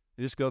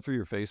 You just go through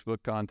your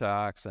Facebook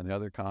contacts and the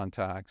other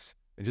contacts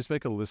and just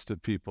make a list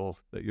of people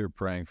that you're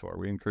praying for.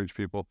 We encourage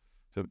people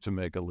to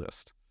make a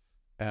list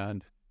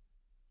and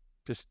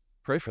just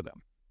pray for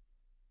them.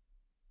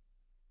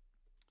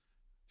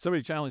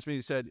 Somebody challenged me.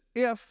 He said,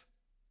 if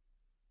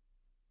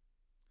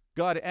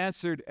God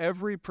answered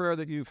every prayer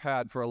that you've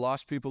had for a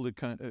lost people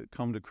to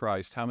come to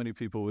Christ, how many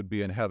people would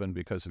be in heaven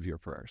because of your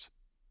prayers?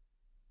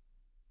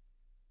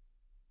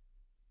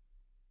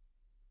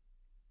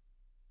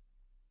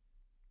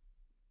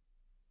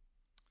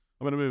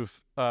 I'm going to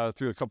move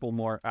through a couple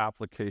more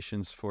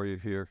applications for you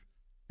here,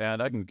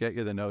 and I can get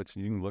you the notes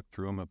and you can look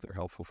through them if they're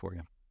helpful for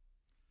you.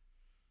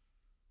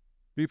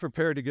 Be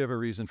prepared to give a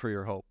reason for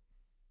your hope.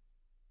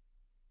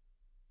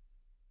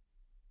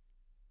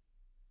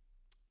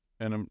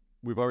 And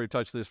we've already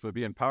touched this, but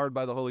be empowered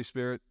by the Holy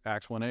Spirit,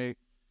 Acts 1:8.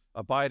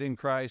 Abide in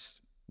Christ,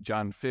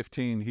 John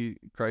 15.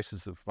 Christ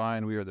is the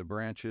vine, we are the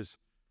branches.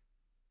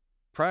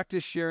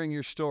 Practice sharing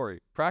your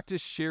story.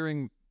 Practice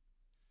sharing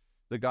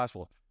the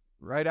gospel.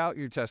 Write out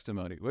your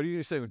testimony. What do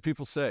you say when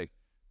people say,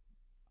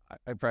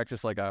 I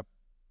practice like a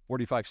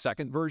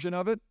 45-second version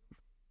of it.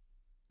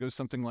 It goes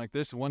something like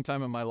this. One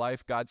time in my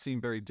life, God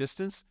seemed very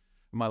distant.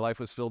 My life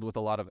was filled with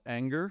a lot of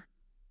anger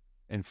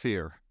and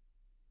fear.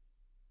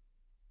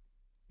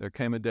 There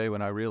came a day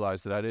when I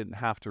realized that I didn't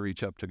have to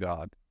reach up to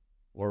God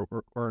or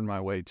earn my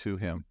way to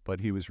him, but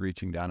he was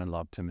reaching down in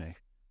love to me.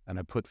 And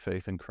I put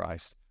faith in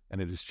Christ,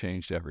 and it has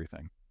changed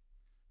everything.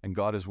 And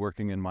God is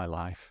working in my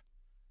life.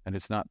 And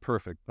it's not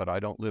perfect, but I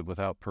don't live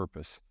without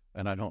purpose.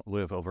 And I don't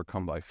live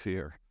overcome by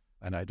fear.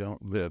 And I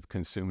don't live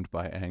consumed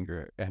by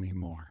anger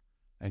anymore.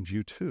 And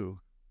you too.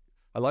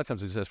 A lot of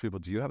times I ask people,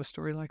 do you have a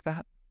story like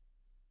that?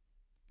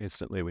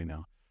 Instantly we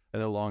know.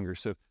 And no longer.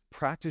 So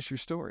practice your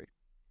story.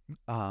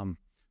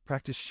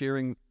 Practice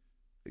sharing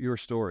your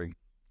story.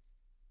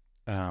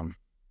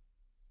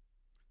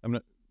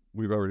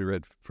 We've already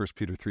read 1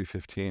 Peter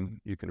 3:15.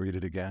 You can read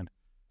it again.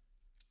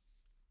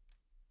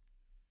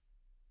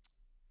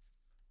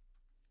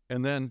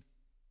 And then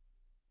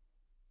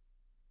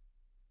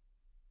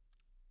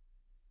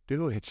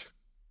do it.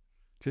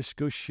 Just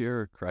go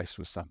share Christ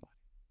with somebody.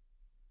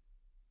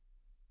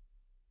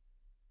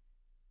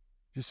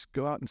 Just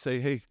go out and say,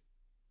 hey,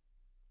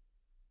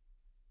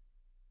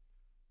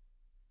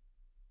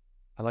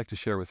 I'd like to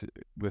share with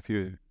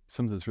you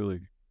something that's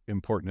really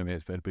important to me.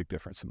 It's made a big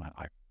difference in my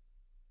life.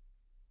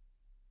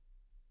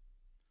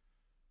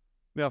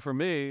 Now, for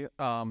me,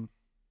 I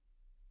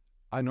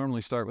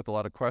normally start with a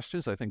lot of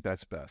questions. I think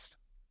that's best.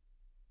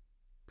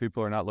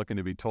 People are not looking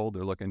to be told,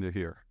 they're looking to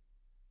hear.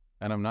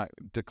 And I'm not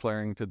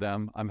declaring to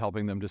them, I'm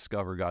helping them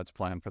discover God's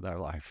plan for their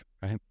life,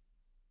 right?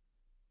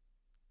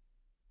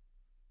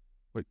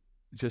 But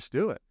just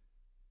do it.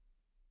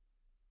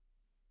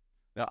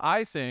 Now,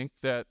 I think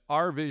that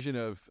our vision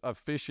of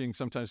fishing,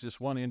 sometimes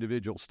just one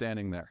individual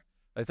standing there.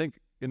 I think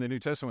in the New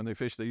Testament, when they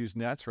fish, they use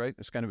nets, right?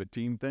 It's kind of a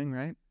team thing,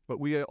 right? But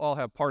we all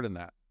have part in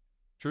that.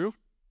 True?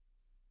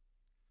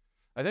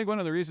 I think one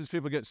of the reasons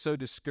people get so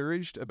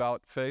discouraged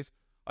about faith,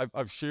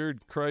 I've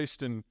shared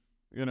Christ and,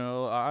 I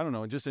don't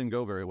know, it just didn't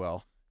go very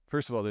well.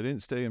 First of all, they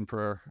didn't stay in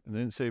prayer, and they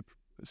didn't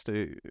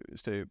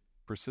stay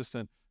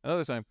persistent.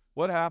 Another time,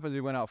 what happens if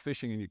you went out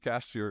fishing and you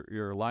cast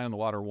your line in the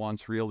water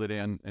once, reeled it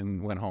in,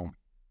 and went home?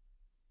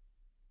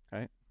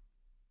 Right?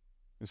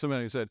 And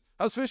somebody said,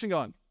 how's fishing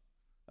going?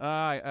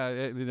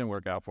 It didn't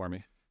work out for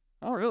me.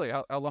 Oh, really?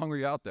 How long were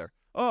you out there?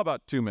 Oh,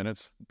 about 2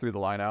 minutes. Threw the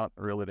line out,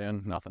 reeled it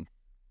in, nothing.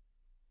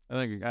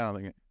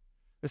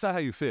 It's not how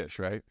you fish,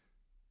 right?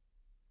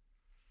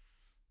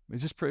 We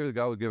just pray that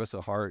God would give us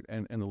a heart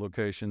and the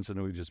locations, and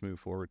then we just move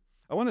forward.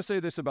 I want to say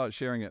this about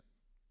sharing it.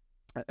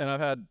 And I've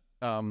had,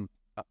 I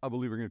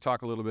believe we're going to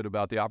talk a little bit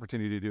about the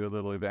opportunity to do a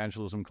little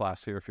evangelism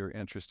class here if you're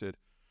interested.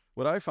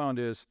 What I found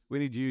is we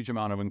need a huge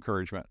amount of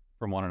encouragement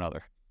from one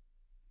another.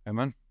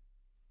 Amen?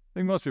 I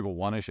think most people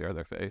want to share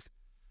their faith.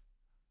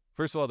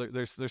 First of all,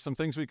 there's some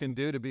things we can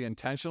do to be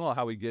intentional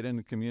how we get in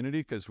the community,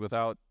 because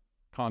without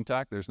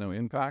contact, there's no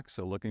impact.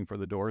 So looking for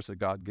the doors that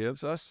God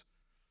gives us.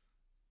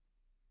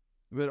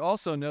 But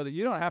also know that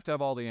you don't have to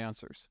have all the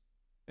answers.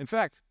 In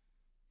fact,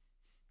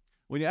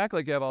 when you act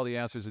like you have all the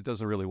answers, it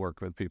doesn't really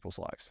work with people's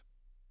lives.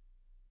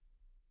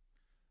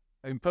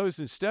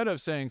 Instead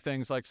of saying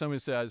things like someone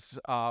says,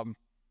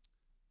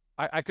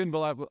 I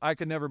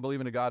could never believe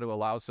in a God who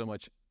allows so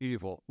much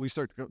evil. We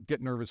start to get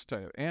nervous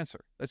to answer.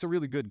 That's a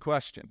really good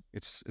question.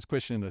 It's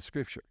questioning the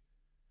Scripture.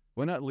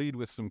 Why not lead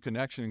with some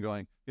connection and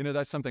going,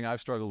 that's something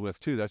I've struggled with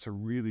too. That's a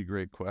really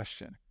great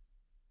question.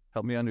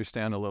 Help me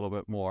understand a little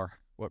bit more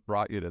what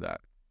brought you to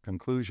that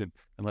conclusion,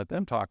 and let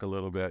them talk a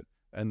little bit.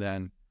 And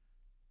then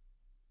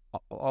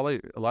a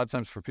lot of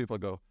times for people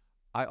go,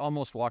 I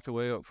almost walked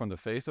away from the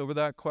faith over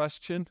that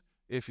question.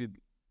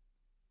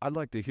 I'd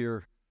like to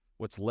hear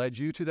what's led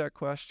you to that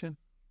question.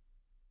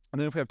 And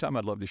then if we have time,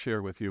 I'd love to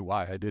share with you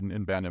why I didn't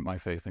abandon my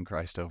faith in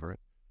Christ over it.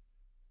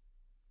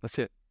 That's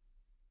it.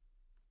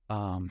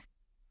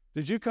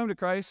 Did you come to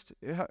Christ?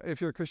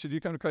 If you're a Christian, did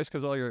you come to Christ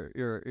because all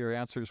your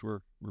answers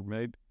were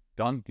made,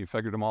 done? You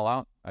figured them all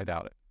out? I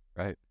doubt it,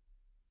 right?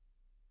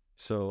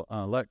 So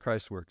let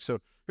Christ work. So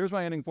here's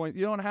my ending point.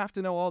 You don't have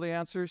to know all the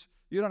answers.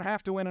 You don't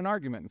have to win an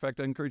argument. In fact,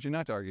 I encourage you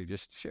not to argue.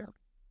 Just share.